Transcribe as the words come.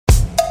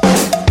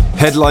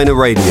Headliner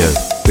Radio,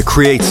 the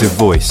creative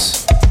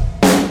voice.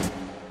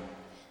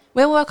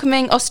 We're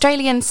welcoming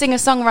Australian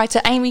singer-songwriter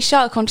Amy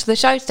Shark onto the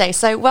show today.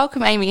 So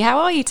welcome, Amy. How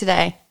are you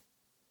today?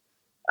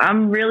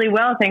 I'm really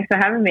well. Thanks for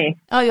having me.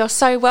 Oh, you're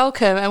so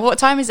welcome. And what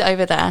time is it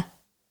over there?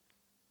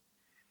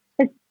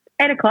 It's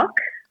 8 o'clock.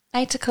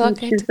 8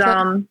 o'clock. Which is,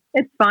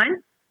 it's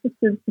fine. It's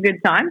a good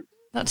time.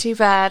 Not too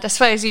bad. I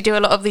suppose you do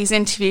a lot of these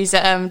interviews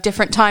at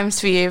different times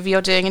for you if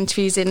you're doing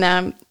interviews in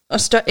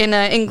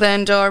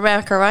England or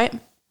America, right?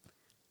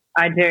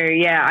 I do,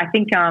 yeah. I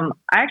think I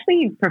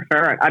actually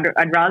prefer it.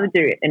 I'd rather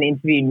do an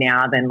interview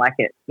now than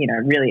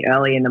really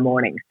early in the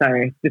morning. So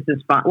this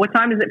is fun. What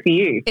time is it for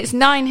you? It's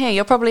 9 here.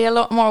 You're probably a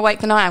lot more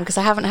awake than I am because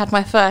I haven't had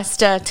my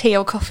first tea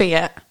or coffee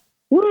yet.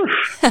 Woo.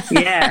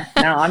 Yeah,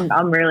 no,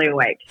 I'm really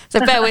awake. So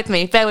bear with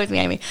me,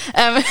 Amy.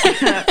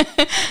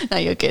 No,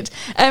 you're good.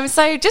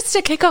 So just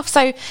to kick off,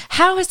 so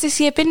how has this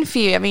year been for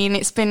you? I mean,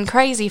 it's been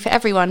crazy for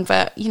everyone,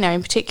 but,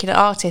 in particular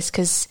artists,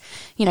 because,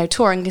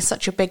 touring is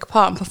such a big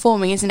part and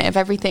performing, isn't it, of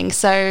everything.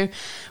 So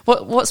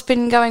what's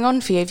been going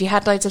on for you? Have you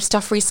had loads of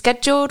stuff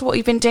rescheduled? What have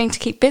you been doing to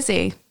keep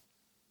busy?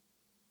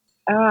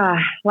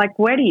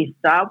 Where do you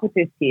start with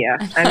this year?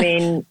 I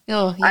mean,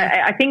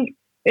 I think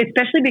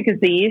especially because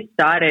the year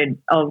started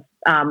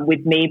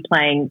with me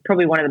playing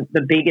probably one of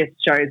the biggest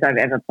shows I've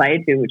ever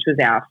played to, which was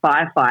our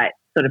firefight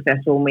sort of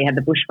festival when we had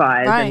the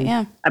bushfires. Right, and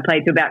yeah. I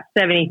played to about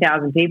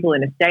 70,000 people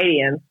in a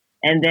stadium.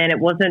 And then it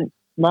wasn't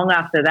long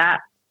after that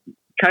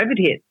COVID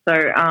hit. So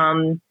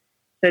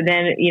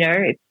then,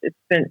 it's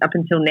been up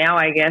until now,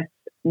 I guess,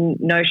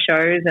 no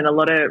shows and a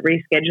lot of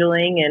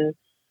rescheduling. And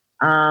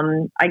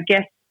I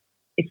guess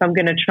if I'm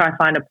going to try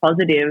find a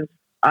positive,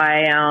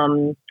 I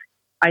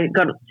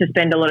got to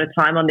spend a lot of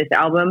time on this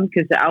album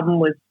because the album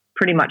was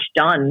pretty much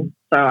done.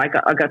 So I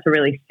got to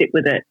really sit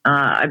with it.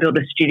 I built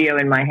a studio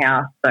in my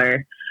house, so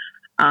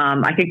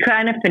I could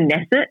kind of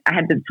finesse it. I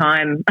had the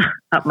time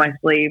up my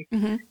sleeve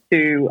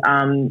to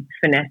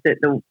finesse it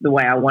the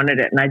way I wanted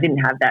it, and I didn't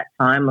have that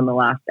time on the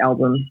last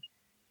album.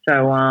 So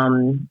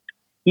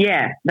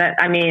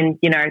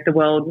the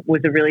world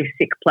was a really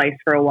sick place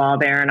for a while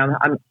there, and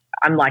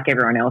I'm like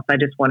everyone else. I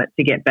just want it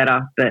to get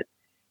better, but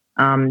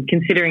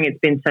considering it's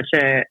been such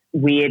a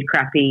weird,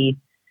 crappy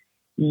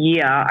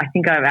year, I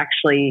think I've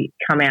actually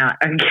come out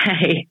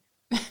okay.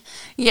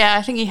 Yeah,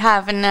 I think you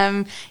have.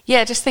 And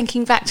just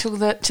thinking back to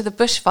the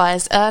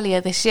bushfires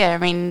earlier this year, I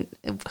mean,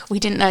 we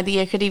didn't know the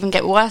year could even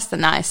get worse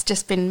than that. It's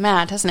just been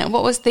mad, hasn't it?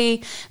 What was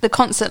the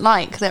concert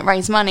like that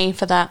raised money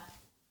for that?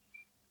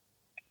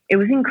 It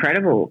was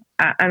incredible.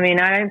 I mean,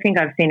 I don't think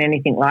I've seen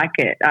anything like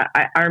it.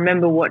 I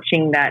remember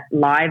watching that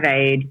Live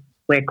Aid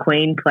where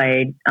Queen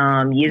played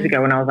years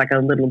ago when I was like a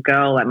little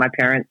girl. Like my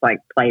parents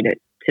played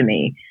it to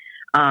me,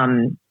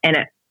 and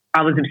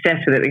I was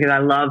obsessed with it because I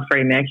love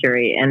Freddie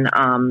Mercury.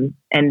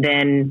 And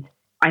then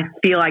I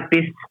feel like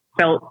this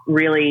felt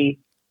really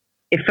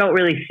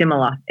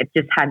similar. It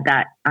just had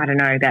that, I don't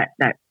know,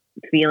 that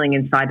feeling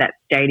inside that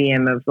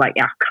stadium of like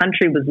our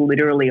country was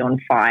literally on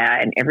fire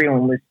and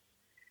everyone was,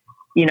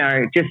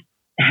 just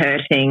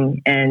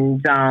hurting.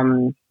 And I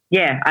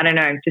don't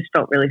know, it just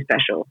felt really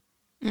special.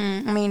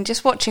 I mean,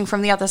 just watching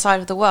from the other side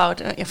of the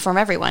world, from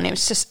everyone, it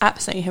was just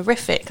absolutely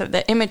horrific.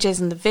 The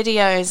images and the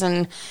videos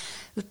and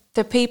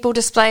the people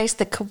displaced,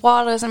 the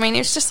koalas. I mean, it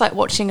was just like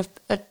watching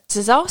a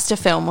disaster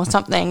film or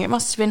something. It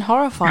must have been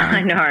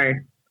horrifying.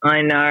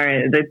 I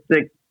know.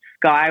 The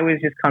sky was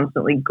just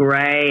constantly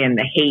grey and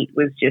the heat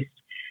was just,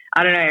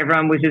 I don't know,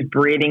 everyone was just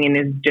breathing in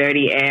this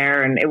dirty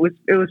air and it was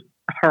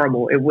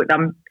horrible.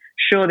 I'm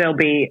sure there'll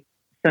be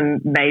some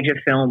major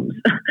films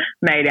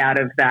made out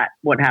of that,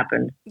 what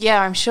happened.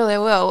 Yeah, I'm sure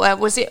there will.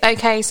 Was it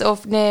okay sort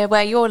of near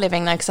where you're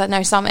living though? Because I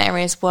know some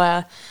areas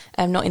were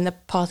not in the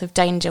path of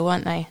danger,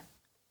 weren't they?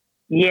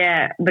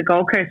 Yeah, the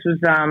Gold Coast was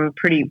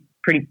pretty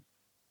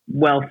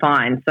well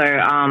fine. So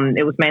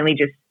it was mainly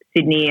just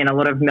Sydney and a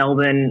lot of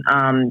Melbourne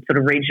sort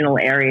of regional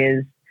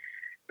areas.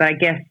 But I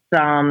guess,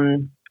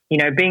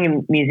 being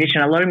a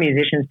musician, a lot of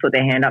musicians put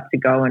their hand up to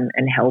go and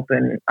help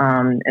and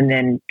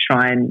then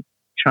try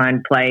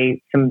and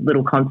play some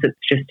little concerts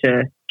just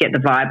to get the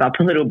vibe up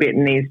a little bit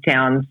in these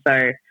towns.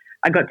 So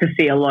I got to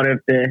see a lot of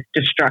the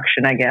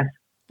destruction, I guess.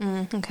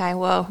 Okay,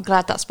 well,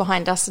 glad that's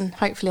behind us and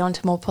hopefully on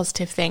to more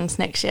positive things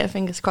next year,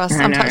 fingers crossed.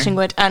 I'm touching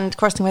wood and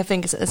crossing my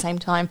fingers at the same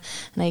time.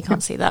 I know you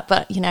can't see that,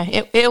 but,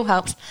 it all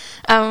helps.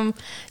 So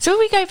if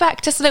we go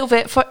back just a little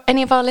bit for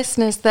any of our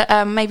listeners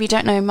that maybe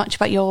don't know much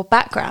about your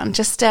background,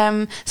 just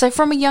so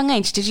from a young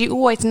age, did you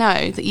always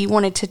know that you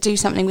wanted to do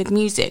something with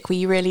music? Were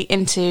you really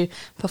into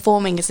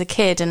performing as a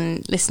kid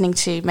and listening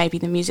to maybe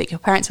the music your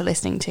parents were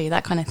listening to,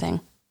 that kind of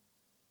thing?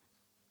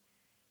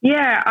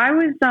 Yeah, I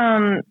was.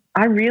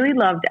 I really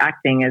loved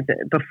acting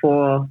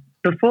before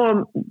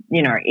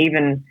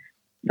even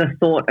the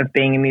thought of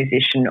being a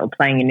musician or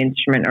playing an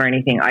instrument or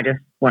anything. I just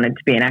wanted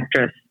to be an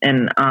actress,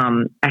 and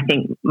I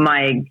think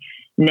my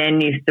nan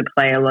used to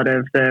play a lot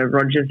of the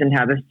Rodgers and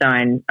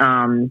Hammerstein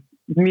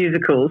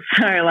musicals.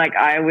 So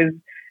I was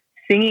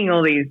singing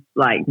all these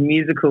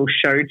musical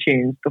show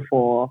tunes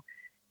before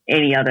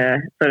any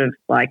other sort of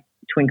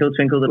Twinkle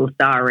Twinkle Little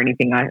Star or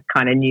anything. I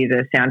kind of knew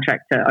the soundtrack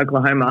to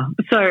Oklahoma.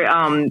 So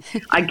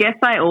I guess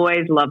I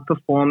always loved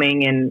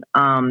performing and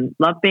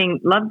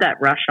loved that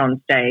rush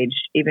on stage.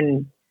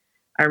 Even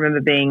I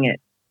remember being at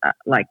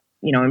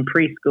in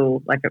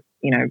preschool,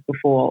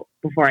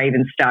 before I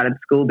even started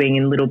school, being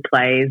in little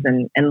plays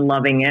and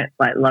loving it,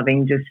 like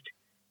loving just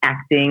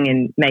acting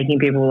and making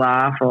people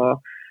laugh.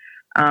 Or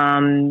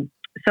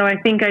so I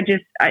think I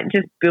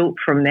just built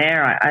from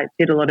there. I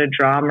did a lot of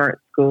drama at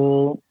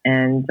school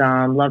and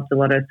loved a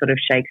lot of sort of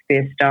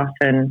Shakespeare stuff,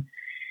 and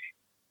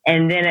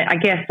then I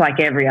guess like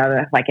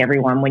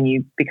everyone, when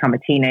you become a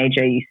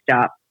teenager, you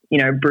start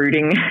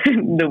brooding.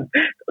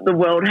 the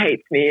world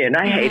hates me and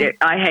I hate it.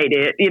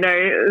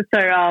 So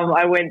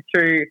I went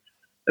through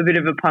a bit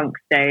of a punk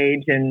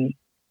stage, and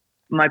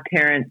my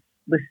parents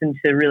listened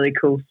to really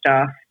cool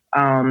stuff.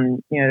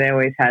 They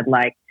always had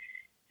like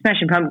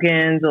Smashing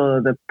Pumpkins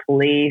or The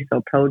Police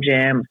or Pearl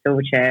Jam,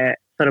 Silverchair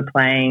sort of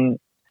playing.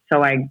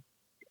 So I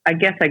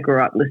guess I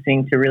grew up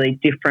listening to really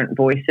different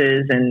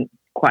voices and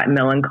quite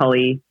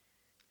melancholy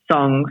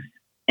songs.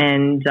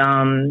 And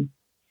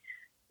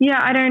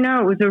I don't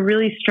know. It was a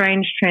really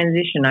strange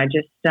transition. I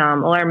just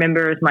all I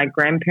remember is my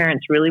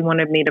grandparents really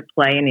wanted me to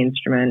play an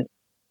instrument,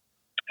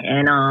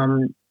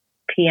 and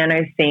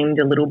piano seemed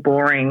a little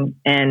boring.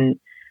 And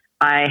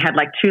I had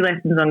like 2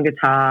 lessons on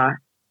guitar,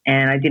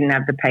 and I didn't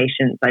have the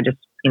patience. I just,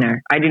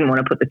 I didn't want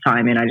to put the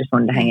time in. I just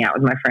wanted to hang out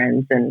with my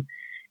friends. And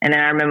then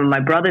I remember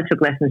my brother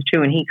took lessons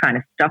too, and he kind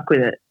of stuck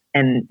with it.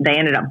 And they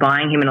ended up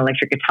buying him an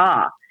electric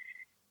guitar.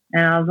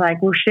 And I was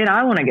like, well, shit,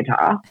 I want a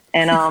guitar.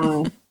 And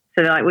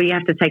so they're like, well, you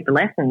have to take the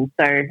lessons.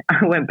 So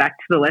I went back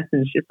to the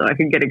lessons just so I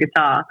could get a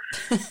guitar.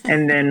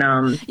 And then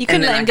you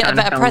couldn't let him get a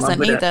better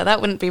present either.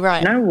 That wouldn't be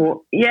right.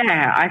 No,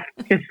 yeah, I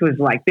just was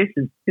like, this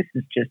is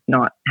just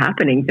not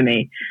happening to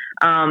me.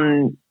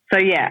 So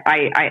yeah,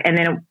 and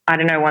then I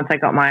don't know. Once I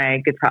got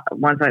my guitar,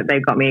 they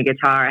got me a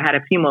guitar, I had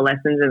a few more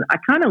lessons, and I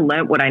kind of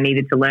learnt what I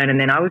needed to learn. And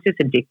then I was just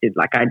addicted.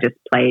 Like I just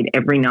played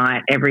every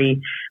night,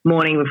 every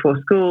morning before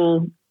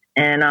school,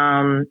 and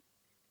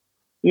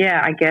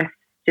I guess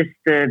just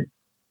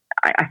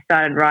I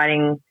started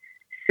writing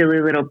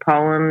silly little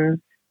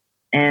poems.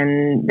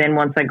 And then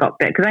once I got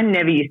better, because I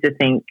never used to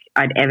think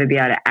I'd ever be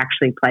able to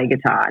actually play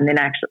guitar, and then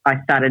I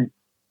started,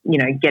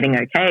 getting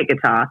okay at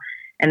guitar.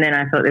 And then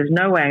I thought, there's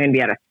no way I'm going to be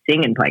able to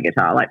sing and play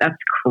guitar. Like, that's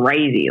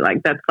crazy.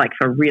 Like, that's like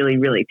for really,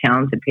 really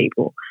talented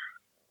people.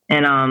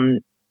 And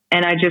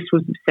I just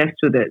was obsessed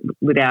with it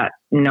without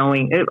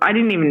knowing. It's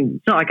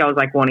not like I was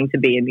like wanting to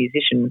be a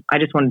musician. I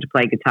just wanted to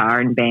play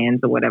guitar in bands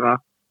or whatever.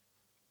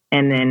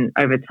 And then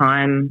over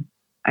time,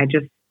 I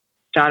just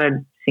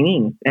started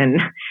singing.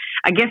 And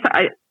I guess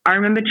I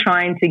remember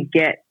trying to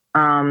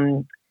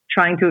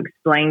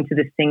explain to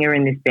the singer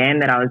in this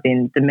band that I was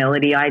in the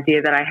melody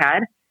idea that I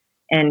had.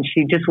 And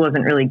she just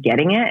wasn't really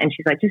getting it. And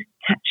she's like, just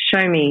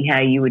show me how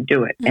you would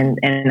do it. And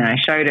I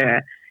showed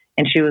her,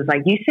 and she was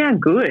like, you sound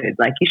good.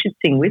 Like, you should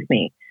sing with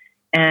me.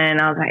 And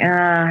I was like,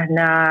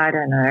 no, I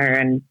don't know.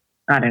 And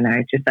I don't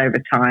know, just over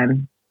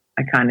time,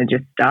 I kind of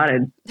just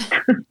started.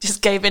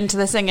 Just gave into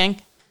the singing.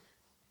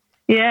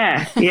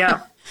 Yeah.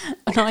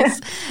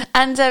 Nice.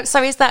 And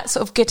so is that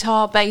sort of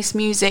guitar-based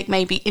music,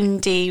 maybe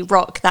indie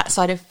rock, that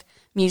side of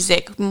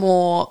music,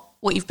 more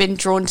what you've been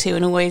drawn to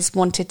and always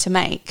wanted to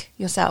make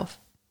yourself?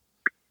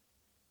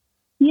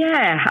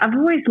 Yeah, I've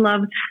always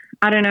loved,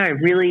 I don't know,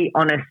 really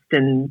honest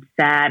and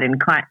sad and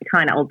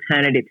kind of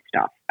alternative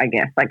stuff, I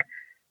guess. Like,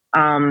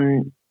 I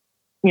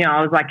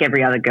was like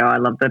every other girl. I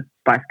loved the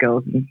Spice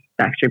Girls and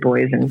Backstreet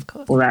Boys and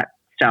all that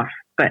stuff.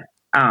 But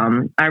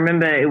I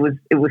remember it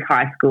was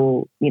high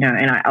school, and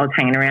I was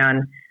hanging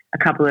around a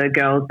couple of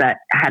girls that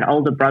had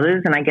older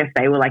brothers, and I guess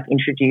they were like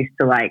introduced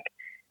to like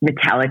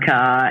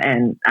Metallica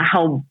and a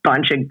whole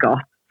bunch of goth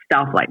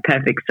stuff like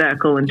Perfect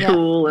Circle and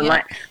Tool and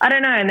like, I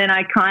don't know. And then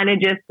I kind of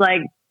just like,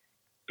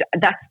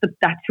 that's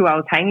who I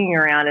was hanging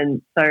around.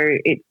 And so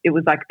it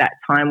was like that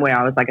time where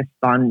I was like a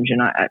sponge,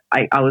 and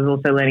I was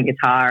also learning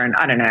guitar, and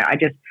I don't know,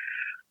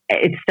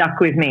 it stuck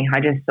with me. I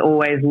just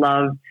always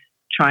loved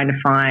trying to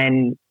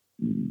find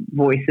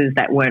voices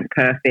that weren't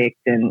perfect.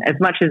 And as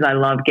much as I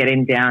love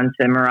getting down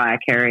to Mariah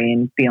Carey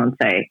and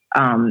Beyonce,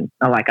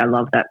 I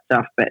love that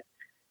stuff, but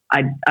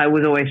I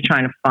was always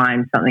trying to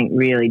find something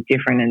really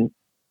different and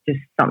just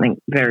something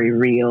very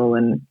real.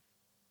 And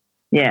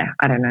yeah,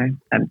 I don't know.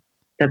 I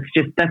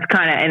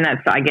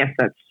guess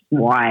that's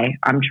why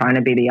I'm trying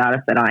to be the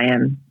artist that I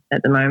am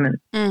at the moment.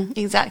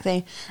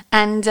 Exactly.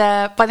 And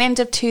by the end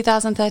of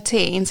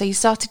 2013, so you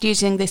started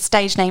using this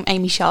stage name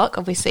Amy Shark,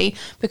 obviously,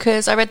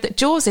 because I read that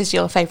Jaws is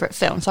your favourite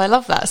film. So I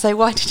love that. So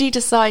why did you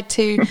decide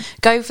to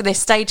go for this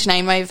stage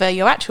name over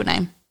your actual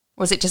name?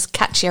 Or was it just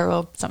catchier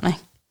or something?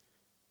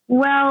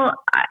 Well,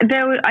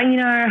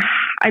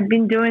 I'd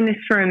been doing this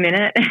for a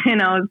minute,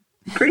 and I was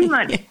pretty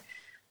much,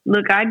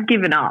 look, I'd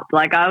given up.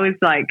 Like, I was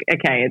like,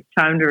 okay, it's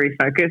time to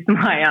refocus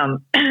my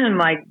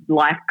my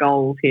life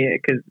goals here,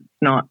 because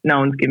no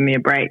one's giving me a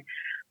break.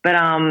 But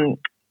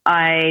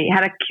I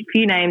had a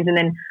few names, and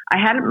then I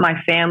had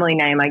my family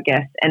name, I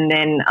guess, and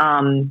then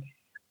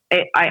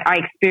I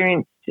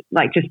experienced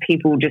like just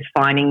people just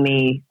finding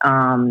me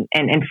and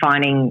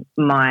finding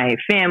my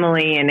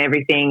family and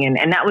everything.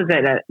 And that was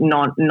at a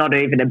not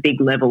even a big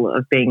level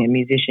of being a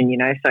musician, you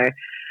know. So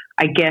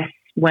I guess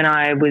when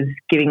I was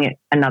giving it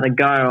another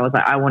go, I was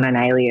like, I want an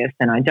alias,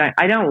 and I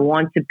don't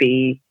want to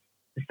be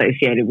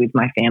associated with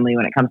my family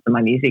when it comes to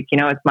my music. You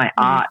know, it's my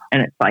art,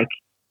 and it's like,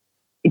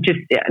 it just,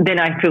 then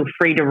I feel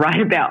free to write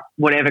about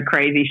whatever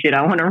crazy shit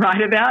I want to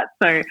write about.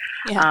 So,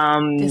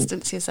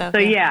 distance yourself. So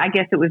I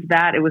guess it was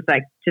that. It was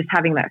like just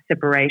having that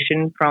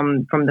separation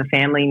from the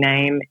family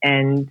name.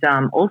 And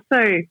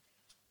also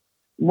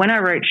when I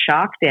wrote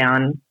Shark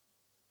Down,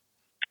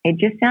 it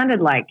just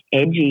sounded like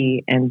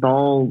edgy and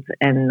bold,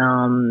 and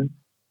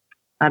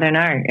I don't know.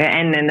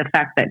 And then the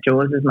fact that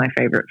Jaws is my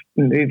favorite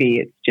movie,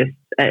 it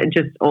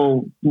just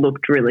all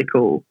looked really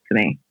cool to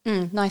me.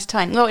 Nice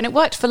time. Well, and it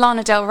worked for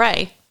Lana Del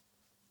Rey.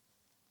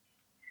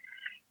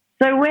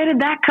 So where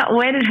did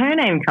her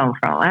name come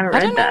from? I don't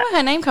know where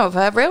her name comes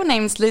from. Her real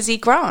name's Lizzie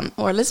Grant,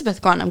 or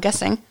Elizabeth Grant, I'm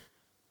guessing.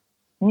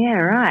 Yeah,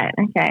 right.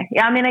 Okay.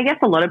 Yeah, I mean, I guess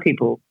a lot of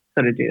people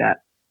sort of do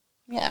that.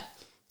 Yeah,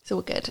 it's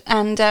all good.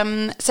 And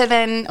so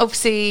then,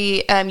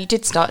 obviously, you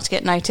did start to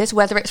get noticed,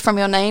 whether it's from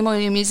your name or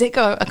your music,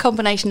 or a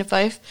combination of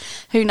both.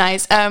 Who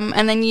knows?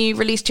 And then you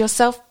released your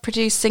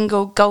self-produced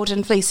single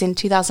Golden Fleece in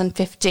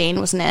 2015,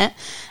 wasn't it?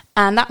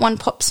 And that won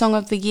Pop Song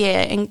of the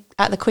Year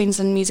at the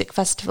Queensland Music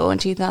Festival in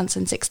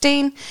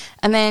 2016.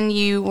 And then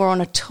you were on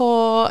a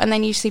tour, and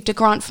then you received a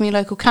grant from your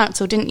local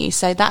council, didn't you?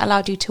 So that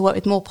allowed you to work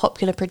with more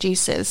popular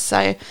producers.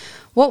 So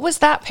what was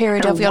that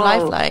period of your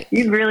life like?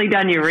 You've really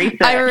done your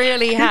research. I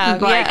really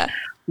have, yeah.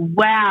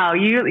 Wow,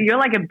 you're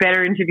like a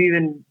better interview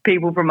than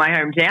people from my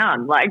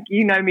hometown. Like,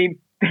 you know me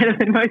better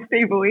than most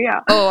people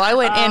here. Oh, I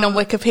went in on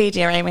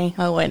Wikipedia, Amy.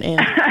 I went in.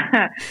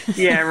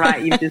 Yeah,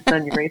 right. You've just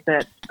done your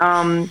research.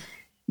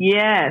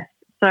 Yes.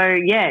 So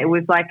yeah, it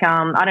was like,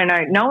 I don't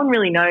know. No one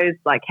really knows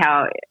like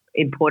how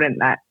important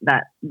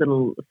that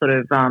little sort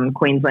of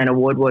Queensland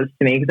award was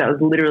to me, because that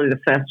was literally the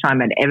first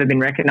time I'd ever been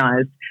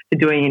recognised for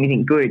doing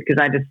anything good. Because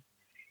I just,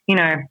 you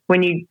know,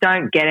 when you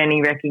don't get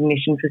any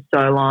recognition for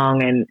so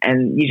long,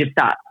 and you just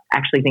start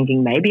actually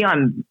thinking maybe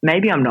I'm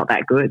not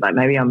that good. Like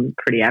maybe I'm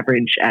pretty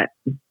average at,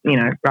 you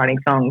know, writing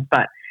songs.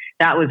 But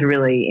that was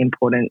really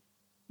important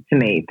to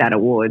me, that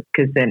award,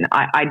 because then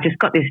I just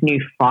got this new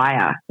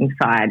fire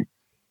inside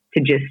to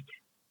just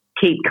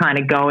keep kind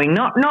of going.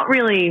 Not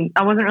really,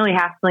 I wasn't really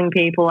hassling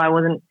people.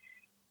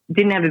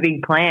 Didn't have a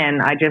big plan.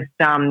 I just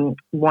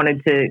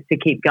wanted to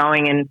keep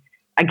going. And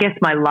I guess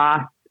my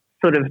last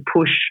sort of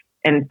push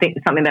and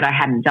something that I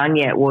hadn't done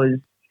yet was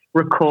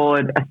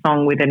record a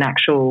song with an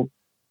actual,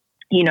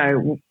 you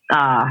know,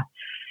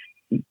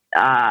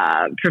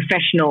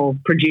 professional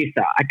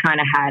producer. I kind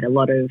of had a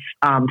lot of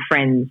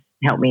friends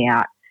help me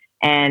out.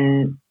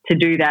 And to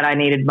do that, I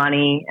needed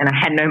money, and I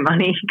had no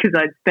money because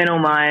I'd spent all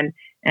mine.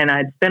 And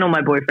I'd spent all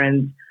my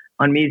boyfriends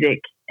on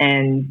music.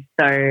 And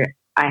so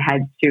I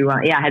had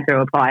to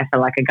apply for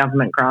like a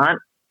government grant.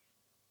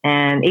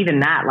 And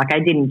even that, like I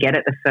didn't get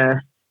it the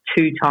first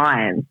 2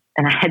 times,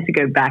 and I had to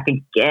go back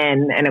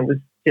again. And it was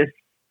just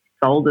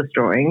soul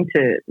destroying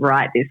to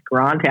write this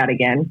grant out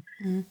again.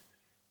 And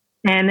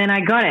then I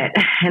got it.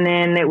 And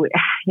then,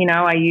 you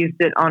know, I used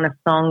it on a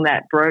song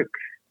that broke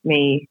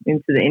me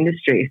into the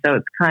industry. So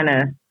it's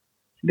a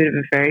bit of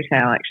a fairy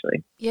tale,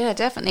 actually. Yeah,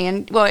 definitely.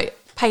 And well, it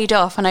paid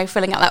off. I know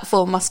filling out that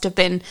form must have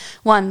been,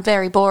 one,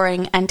 very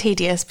boring and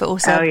tedious, but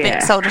also a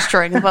bit soul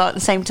destroying as well at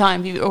the same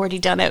time. You've already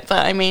done it,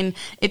 but I mean,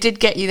 it did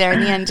get you there in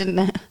the end, didn't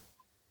it?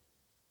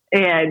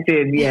 Yeah, it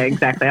did. Yeah,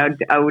 exactly.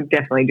 I would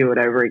definitely do it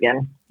over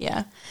again.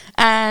 Yeah.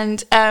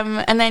 And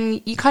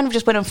then you kind of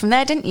just went on from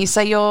there, didn't you?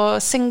 So your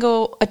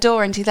single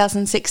Adore in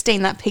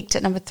 2016, that peaked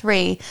at number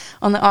 3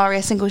 on the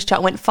ARIA singles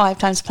chart, went 5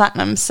 times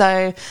platinum.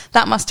 So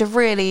that must have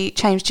really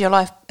changed your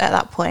life at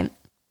that point.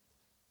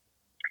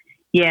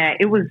 Yeah,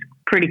 it was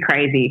pretty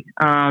crazy.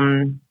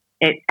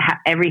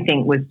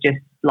 Everything was just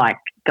like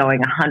going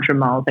 100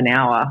 miles an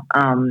hour.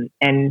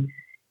 And,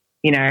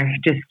 you know,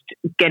 just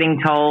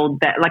getting told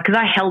that, like, because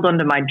I held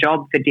onto my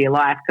job for dear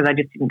life because I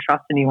just didn't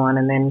trust anyone.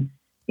 And then,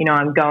 you know,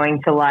 I'm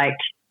going to like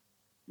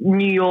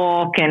New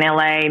York and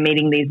LA,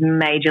 meeting these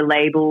major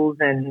labels,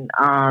 and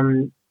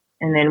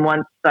then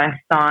once I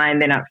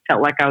signed, then I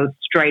felt like I was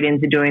straight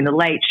into doing the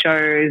late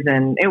shows,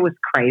 and it was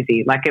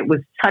crazy. Like it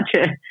was such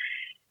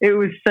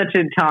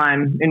a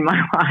time in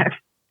my life.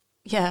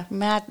 Yeah,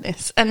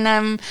 madness. And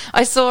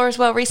I saw as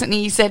well recently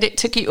you said it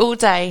took you all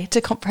day to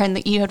comprehend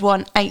that you had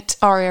won 8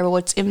 ARIA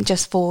awards in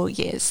just 4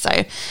 years. So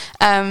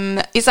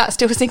is that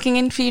still sinking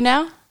in for you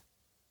now?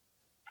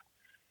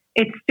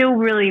 It's still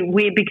really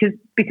weird because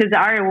the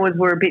ARIA awards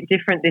were a bit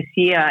different this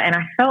year, and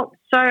I felt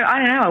so, I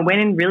don't know, I went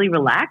in really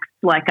relaxed.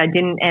 Like I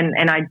didn't,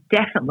 and I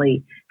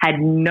definitely had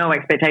no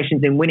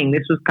expectations in winning.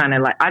 This was kind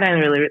of like, I don't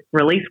really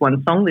release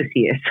one song this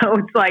year. So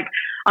it's like,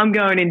 I'm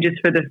going in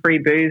just for the free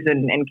booze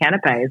and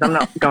canapes. I'm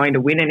not going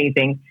to win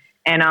anything.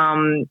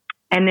 And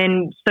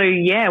then, so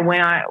yeah,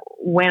 when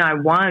I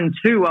won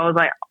too, I was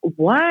like,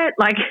 what?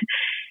 Like,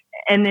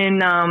 and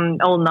then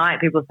all night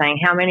people were saying,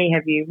 how many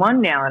have you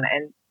won now?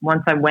 And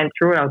once I went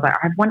through it, I was like,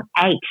 I've won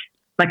 8.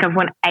 Like I've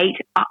won 8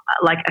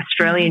 like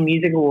Australian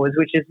Music Awards,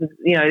 which is,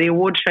 you know, the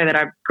award show that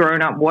I've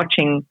grown up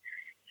watching,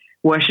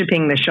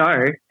 worshipping the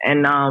show.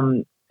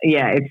 And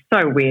yeah, it's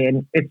so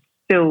weird. It's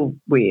still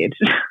weird.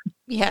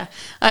 Yeah,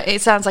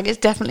 it sounds like it's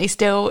definitely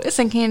still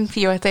sinking in for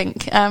you, I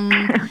think.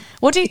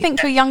 What do you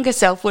think your younger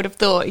self would have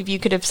thought if you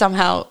could have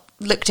somehow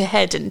looked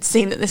ahead and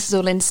seen that this is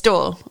all in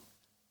store?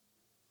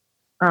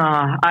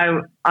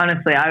 I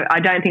honestly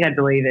don't think I'd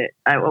believe it.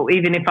 Well,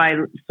 even if I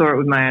saw it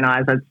with my own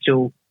eyes, I'd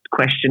still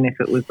question if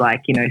it was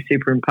like, you know,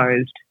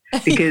 superimposed,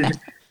 because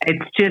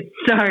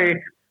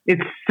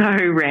it's so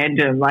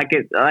random. Like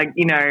it's like,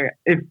 you know,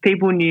 if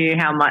people knew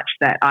how much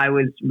that I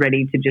was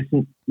ready to just,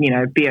 you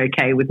know, be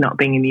okay with not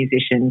being a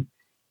musician,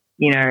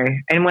 you know.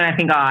 And when I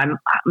think,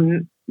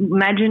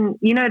 imagine,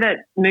 you know, that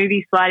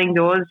movie Sliding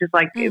Doors, just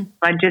like if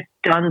I'd just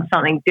done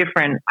something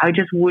different, I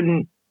just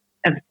wouldn't.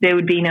 There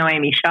would be no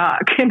Amy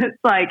Shark. And it's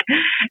like,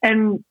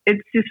 and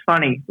it's just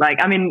funny. Like,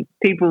 I mean,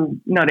 people,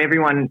 not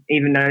everyone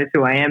even knows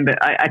who I am, but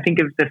I think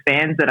of the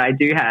fans that I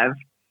do have,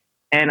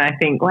 and I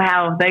think,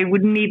 wow, they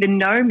wouldn't even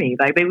know me.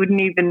 Like, they wouldn't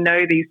even know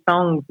these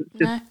songs. It's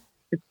just,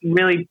 it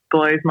really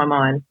blows my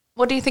mind.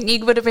 What do you think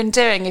you would have been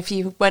doing if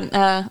you went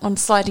on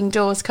Sliding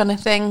Doors kind of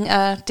thing,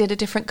 did a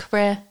different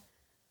career?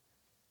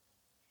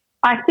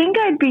 I think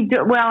I'd be,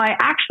 well, I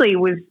actually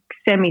was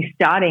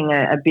semi-starting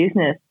a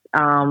business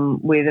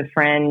with a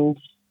friend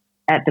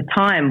at the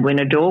time when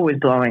Adore was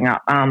blowing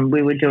up.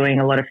 We were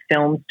doing a lot of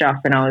film stuff,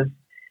 and I was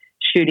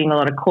shooting a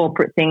lot of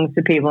corporate things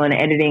for people and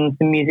editing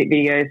some music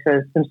videos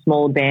for some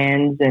small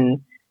bands, and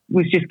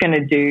was just going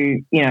to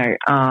do, you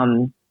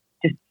know,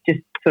 just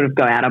sort of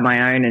go out on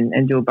my own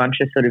and do a bunch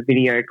of sort of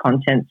video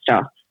content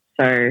stuff.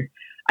 So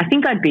I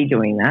think I'd be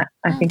doing that.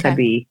 I think I'd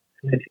be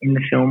in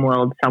the film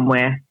world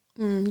somewhere.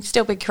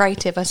 Still be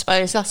creative, I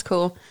suppose. That's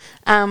cool.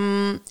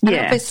 And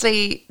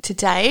obviously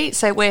today,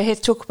 so we're here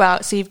to talk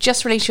about, so you've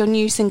just released your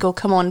new single,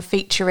 Come On,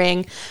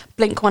 featuring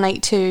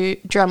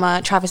Blink-182 drummer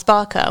Travis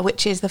Barker,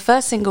 which is the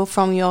first single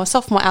from your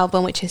sophomore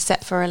album, which is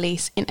set for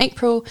release in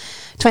April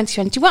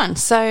 2021.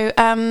 So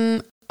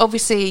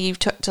obviously you've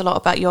talked a lot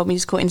about your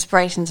musical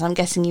inspirations. I'm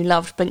guessing you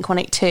loved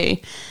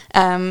Blink-182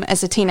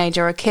 as a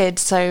teenager or a kid.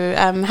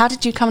 So how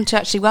did you come to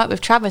actually work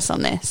with Travis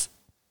on this?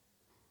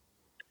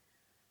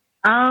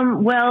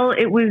 Well,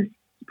 it was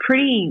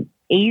pretty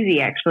easy,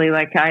 actually.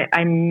 Like I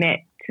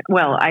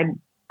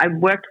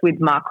worked with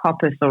Mark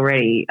Hoppus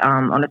already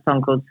on a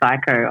song called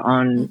Psycho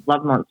on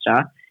Love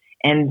Monster.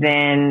 And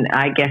then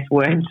I guess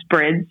word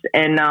spreads,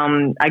 and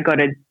I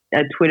got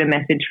a Twitter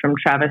message from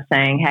Travis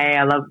saying, hey,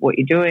 I love what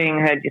you're doing.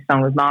 I heard your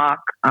song with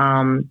Mark.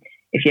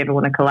 If you ever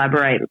want to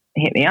collaborate,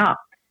 hit me up.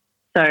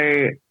 So,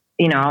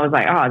 you know, I was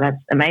like, oh,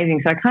 that's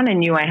amazing. So I kind of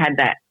knew I had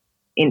that.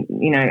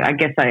 I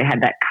guess I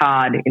had that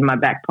card in my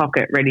back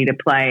pocket ready to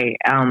play.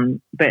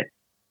 But,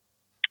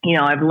 you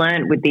know, I've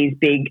learned with these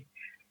big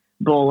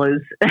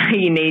ballers,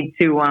 you need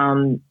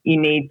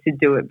to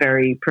do it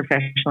very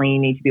professionally. You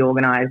need to be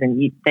organized,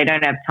 and they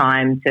don't have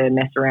time to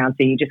mess around.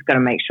 So you just got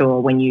to make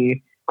sure when you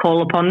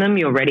call upon them,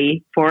 you're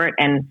ready for it.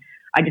 And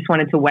I just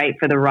wanted to wait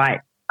for the right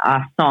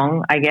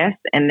song, I guess.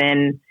 And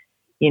then,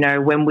 you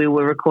know, when we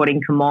were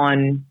recording Come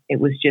On, it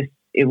was just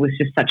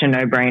such a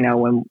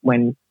no-brainer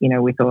when you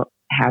know, we thought,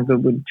 how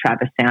good would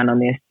Travis sound on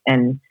this?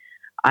 And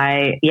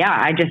I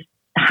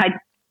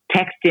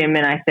texted him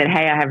and I said,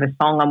 hey, I have a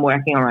song I'm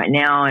working on right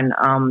now,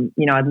 and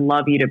you know, I'd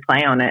love you to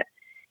play on it.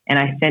 And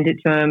I sent it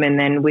to him, and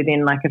then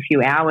within like a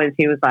few hours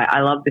he was like,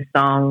 I love this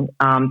song,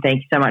 thank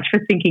you so much for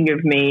thinking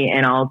of me,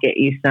 and I'll get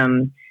you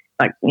some,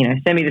 like, you know,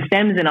 send me the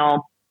stems and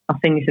I'll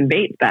send you some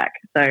beats back.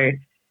 So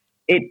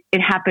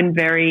it happened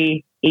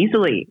very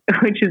easily,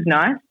 which is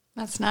nice.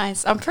 That's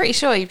nice. I'm pretty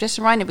sure you've just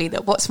reminded me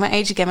that What's My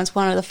Age Again was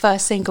one of the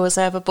first singles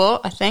I ever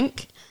bought, I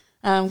think.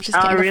 Just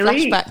getting a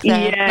flashback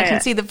there. Yeah. I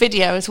can see the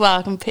video as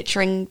well. I'm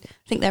picturing,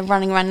 I think they're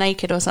running around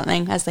naked or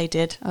something, as they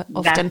did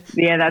often.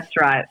 That's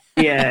right.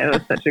 Yeah, it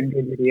was such a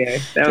good video.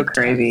 They were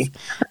crazy.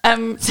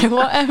 So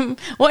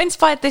what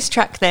inspired this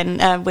track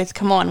then with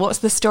Come On? What's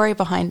the story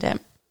behind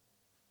it?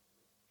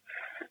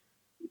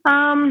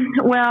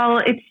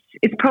 Well,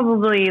 it's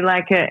probably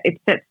like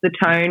it sets the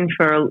tone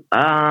for,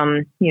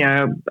 you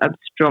know, a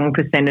strong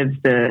percent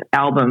of the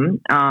album,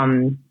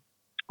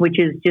 which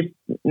is just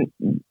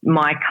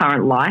my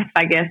current life,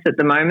 I guess, at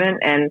the moment.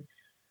 And,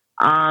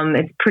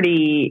 it's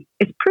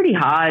pretty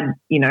hard,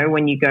 you know,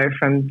 when you go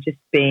from just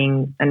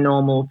being a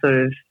normal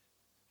sort of,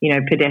 you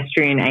know,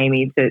 pedestrian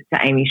Amy to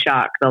Amy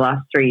Shark. The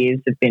last 3 years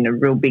have been a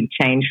real big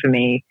change for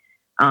me,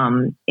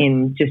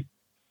 in just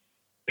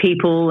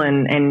people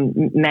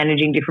and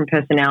managing different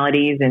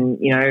personalities, and,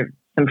 you know,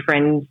 some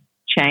friends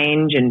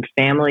change and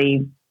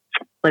family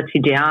lets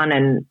you down,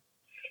 and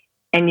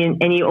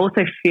you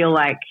also feel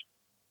like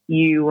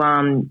you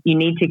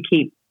need to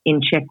keep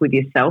in check with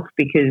yourself,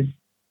 because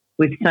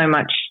with so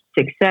much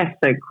success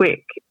so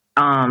quick,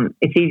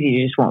 it's easy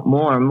to just want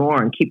more and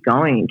more and keep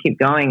going.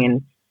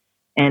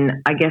 And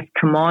I guess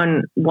Come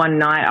On, one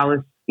night I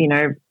was, you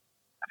know,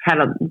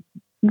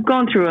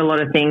 gone through a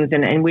lot of things,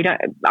 and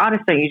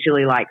artists don't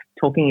usually like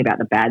talking about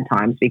the bad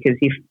times, because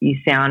if you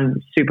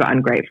sound super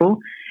ungrateful.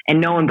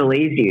 and no one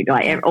believes you.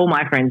 Like all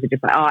my friends are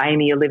just like, oh,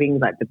 Amy, you're living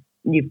like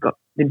you've got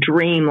the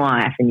dream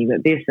life and you've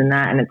got this and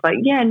that. And it's like,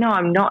 yeah, no,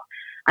 I'm not.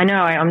 I know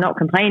I'm not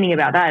complaining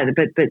about that,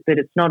 but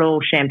it's not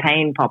all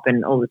champagne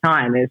popping all the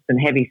time. There's some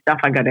heavy stuff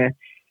I got to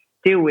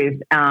deal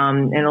with,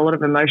 and a lot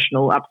of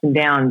emotional ups and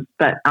downs.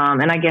 But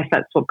and I guess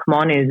that's what Come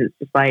On is. It's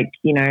just like,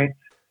 you know,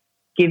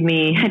 give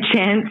me a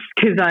chance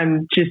because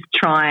I'm just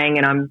trying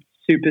and I'm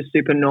super,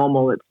 super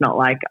normal. It's not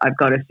like I've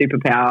got a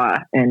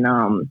superpower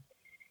and,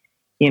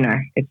 you know,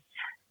 it's,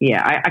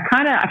 yeah,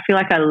 I feel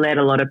like I let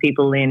a lot of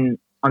people in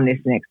on this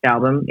next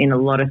album in a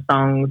lot of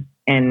songs,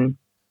 and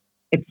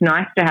it's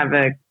nice to have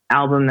a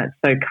album that's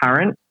so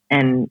current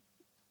and,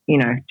 you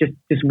know, just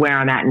where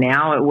I'm at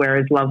now.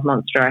 Whereas Love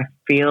Monster, I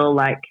feel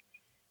like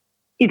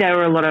there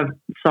were a lot of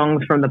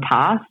songs from the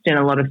past and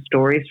a lot of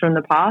stories from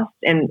the past.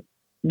 And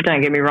don't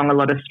get me wrong, a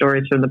lot of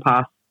stories from the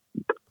past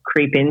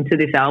creep into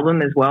this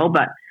album as well,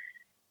 but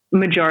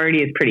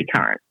majority is pretty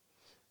current.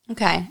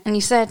 Okay. And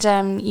you said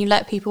you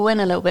let people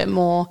in a little bit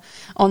more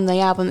on the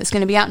album that's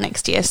going to be out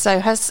next year. So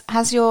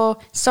has your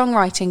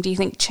songwriting, do you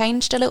think,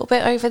 changed a little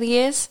bit over the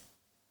years?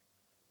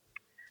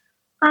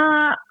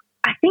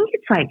 I think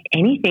it's like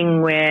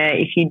anything where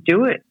if you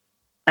do it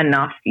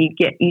enough,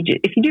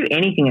 if you do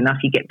anything enough,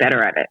 you get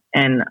better at it.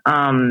 And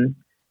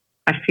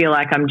I feel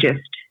like I'm just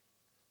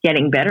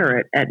getting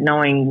better at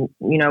knowing,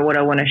 you know, what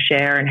I want to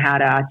share and how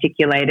to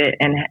articulate it.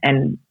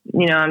 And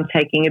you know, I'm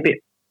taking a bit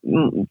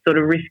sort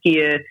of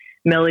riskier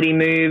melody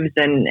moves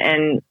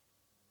and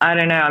I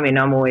don't know. I mean,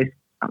 I'm always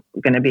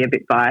going to be a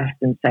bit biased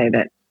and say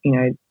that, you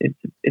know,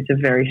 it's a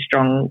very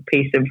strong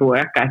piece of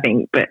work, I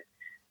think, but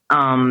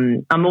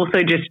I'm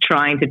also just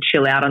trying to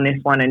chill out on this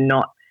one and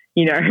not,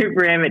 you know,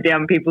 ram it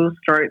down people's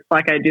throats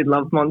like I did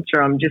Love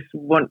Monster.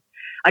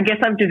 I guess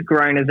I've just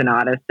grown as an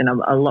artist and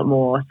I'm a lot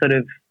more sort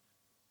of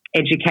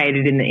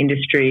educated in the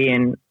industry,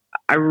 and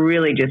I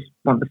really just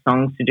want the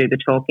songs to do the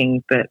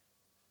talking, but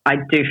I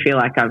do feel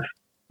like I've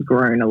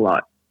grown a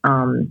lot,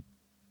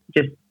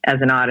 just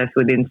as an artist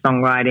within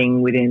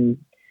songwriting,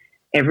 within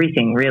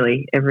everything,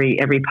 really,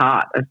 every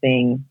part of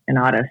being an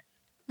artist.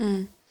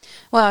 Mm.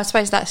 Well, I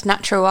suppose that's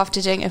natural.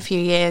 After doing it a few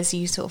years,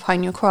 you sort of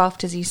hone your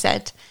craft, as you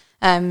said.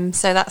 So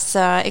that's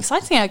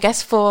exciting, I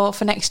guess, for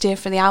next year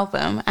for the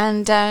album.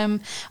 And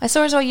I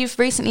saw as well you've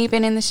recently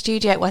been in the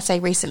studio. Well, I say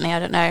recently, I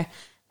don't know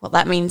what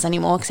that means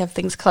anymore because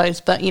everything's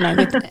closed. But, you know,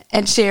 with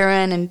Ed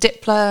Sheeran and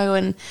Diplo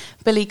and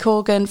Billy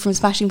Corgan from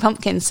Smashing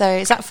Pumpkins. So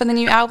is that for the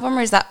new album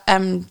or is that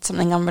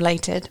something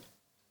unrelated?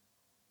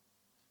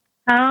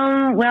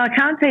 Well, I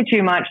can't say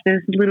too much.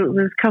 There's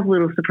a couple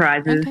little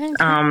surprises.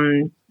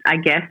 Okay. I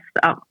guess,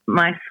 up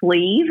my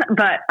sleeve.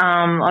 But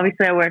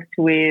obviously I worked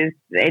with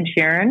Ed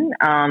Sheeran,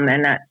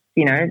 and that's,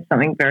 you know,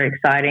 something very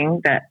exciting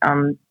that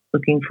I'm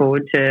looking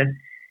forward to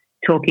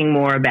talking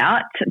more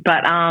about.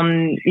 But,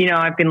 you know,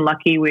 I've been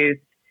lucky with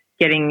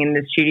getting in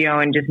the studio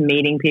and just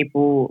meeting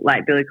people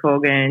like Billy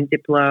Corgan and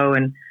Diplo.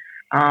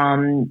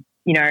 And,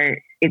 you know,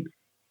 it's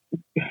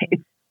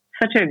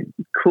such a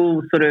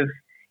cool sort of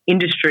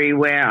industry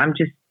where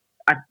to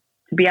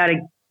be able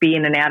to be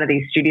in and out of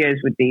these studios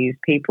with these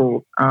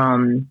people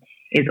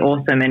is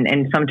awesome.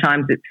 And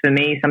sometimes it's for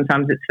me,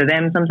 sometimes it's for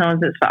them,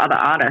 sometimes it's for other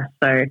artists.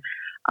 So,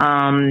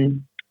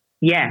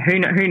 yeah, who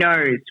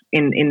knows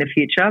in the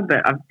future,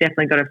 but I've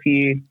definitely got a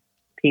few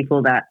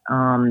people that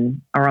are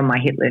on my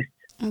hit list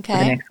for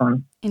the next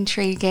one.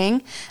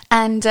 Intriguing.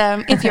 And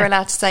if you're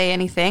allowed to say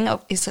anything,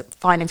 it's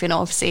fine if you're not,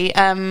 obviously.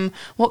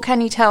 What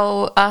can you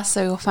tell us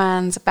or your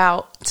fans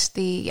about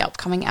the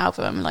upcoming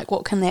album? Like,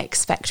 what can they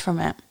expect from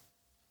it?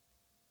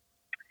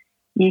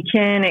 You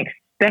can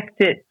expect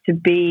it to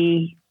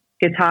be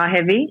guitar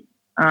heavy.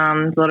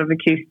 There's a lot of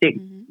acoustic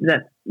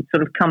that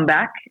sort of come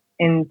back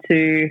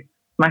into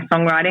my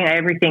songwriting.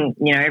 Everything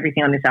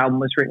on this album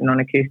was written on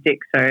acoustic.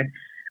 So,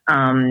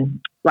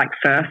 like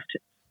first,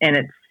 and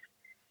it's,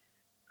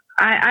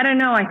 I don't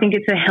know. I think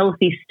it's a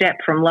healthy step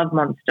from Love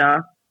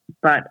Monster,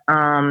 but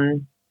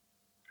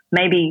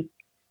maybe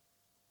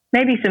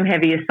some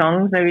heavier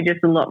songs, maybe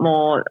just a lot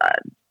more.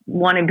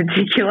 One in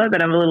particular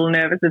that I'm a little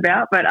nervous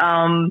about, but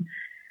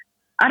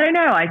I don't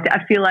know.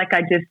 I feel like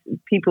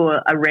people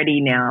are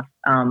ready now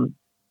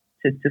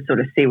to sort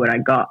of see what I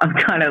got. I'm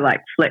kind of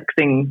like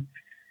flexing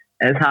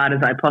as hard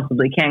as I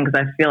possibly can because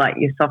I feel like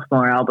your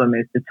sophomore album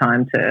is the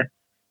time to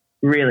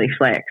really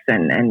flex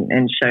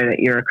and show that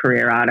you're a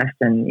career artist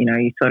and, you know,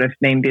 you sort of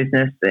mean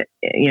business.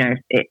 You know,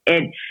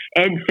 Ed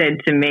said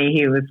to me,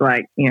 he was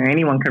like, you know,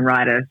 anyone can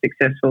write a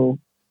successful,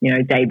 you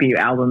know, debut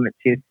album. It's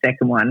his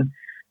second one.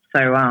 So,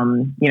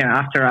 you know,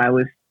 after I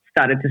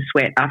started to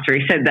sweat after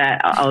he said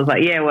that, I was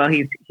like, yeah, well,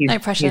 he's no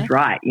pressure. He's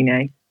right, you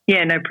know.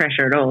 Yeah, no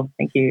pressure at all.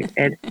 Thank you,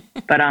 Ed.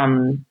 But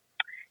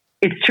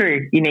it's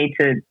true.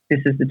 This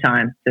is the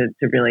time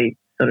to really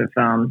sort of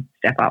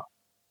step up.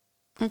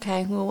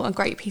 Okay, well, a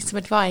great piece of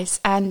advice.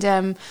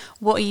 And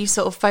what are you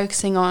sort of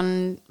focusing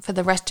on for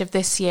the rest of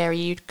this year? Are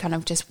you kind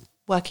of just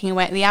working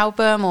away at the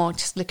album or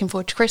just looking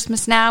forward to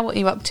Christmas now? What are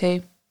you up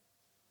to?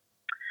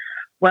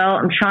 Well,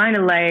 I'm trying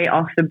to lay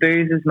off the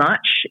booze as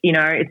much. You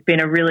know, it's been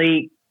a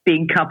really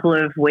big couple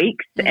of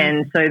weeks,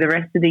 and so the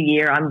rest of the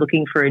year I'm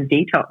looking for a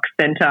detox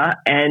center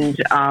and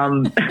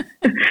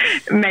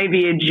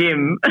maybe a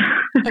gym.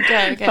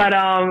 Okay. But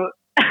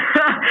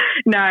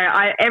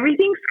no,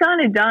 everything's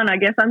kind of done. I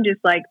guess I'm just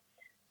like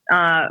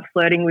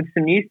flirting with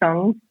some new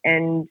songs,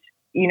 and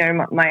you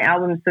know, my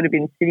album's sort of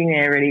been sitting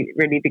there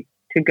ready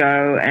to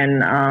go,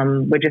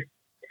 and we're just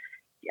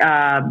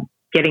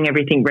getting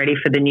everything ready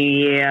for the new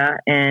year.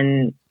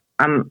 And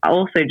I'm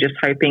also just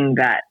hoping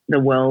that the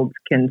world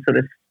can sort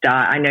of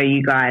start. I know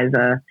you guys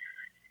are,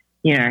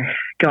 you know,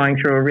 going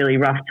through a really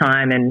rough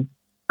time, and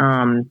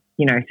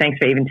you know, thanks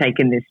for even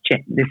taking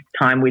this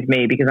time with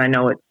me, because I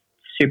know it's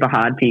super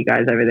hard for you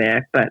guys over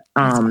there. But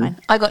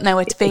I got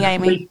nowhere to be,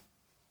 Amy.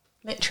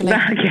 Literally.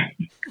 Okay.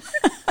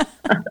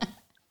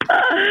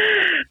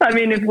 I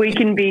mean, if we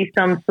can be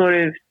some sort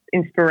of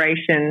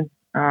inspiration,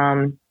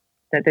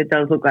 that it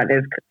does look like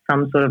there's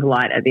some sort of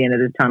light at the end of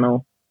the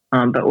tunnel.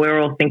 But we're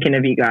all thinking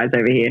of you guys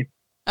over here.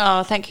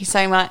 Oh, thank you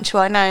so much.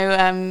 Well, I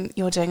know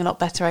you're doing a lot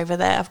better over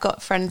there. I've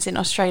got friends in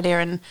Australia,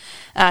 and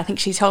I think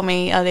she told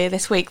me earlier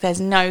this week there's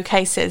no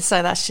cases,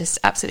 so that's just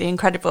absolutely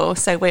incredible.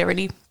 So we're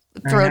really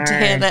thrilled to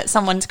hear that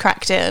someone's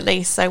cracked it at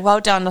least. So well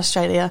done,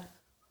 Australia.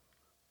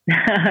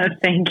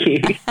 Thank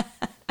you.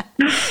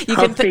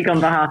 I'll speak on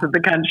behalf of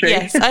the country.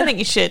 Yes, I think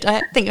you should.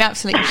 I think you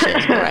absolutely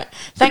should. All right.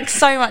 Thanks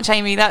so much,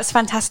 Amy. That's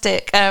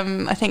fantastic.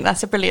 I think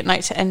that's a brilliant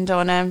note to end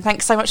on.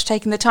 Thanks so much for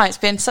taking the time. It's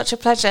been such a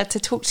pleasure to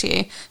talk to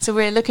you. So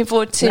we're looking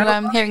forward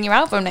to hearing your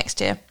album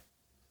next year.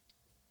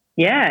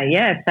 Yeah,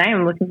 same.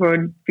 I'm looking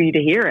forward for you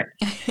to hear it.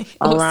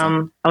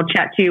 Awesome. I'll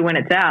chat to you when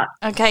it's out.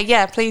 Okay,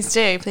 yeah, please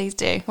do.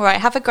 All right,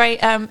 have a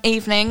great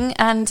evening,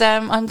 and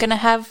I'm going to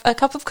have a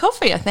cup of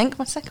coffee, I think,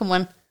 my second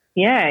one.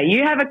 Yeah,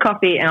 you have a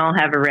coffee and I'll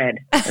have a red.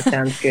 That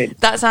sounds good.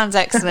 That sounds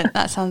excellent.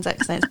 It's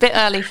a bit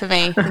early for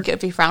me. I think it would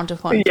be frowned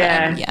upon.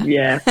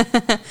 Yeah.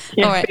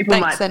 All right, people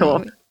might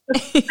talk.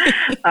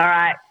 All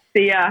right,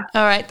 see ya.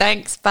 All right,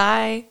 thanks.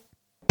 Bye.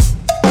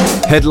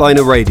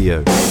 Headliner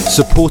Radio,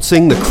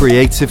 supporting the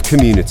creative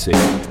community.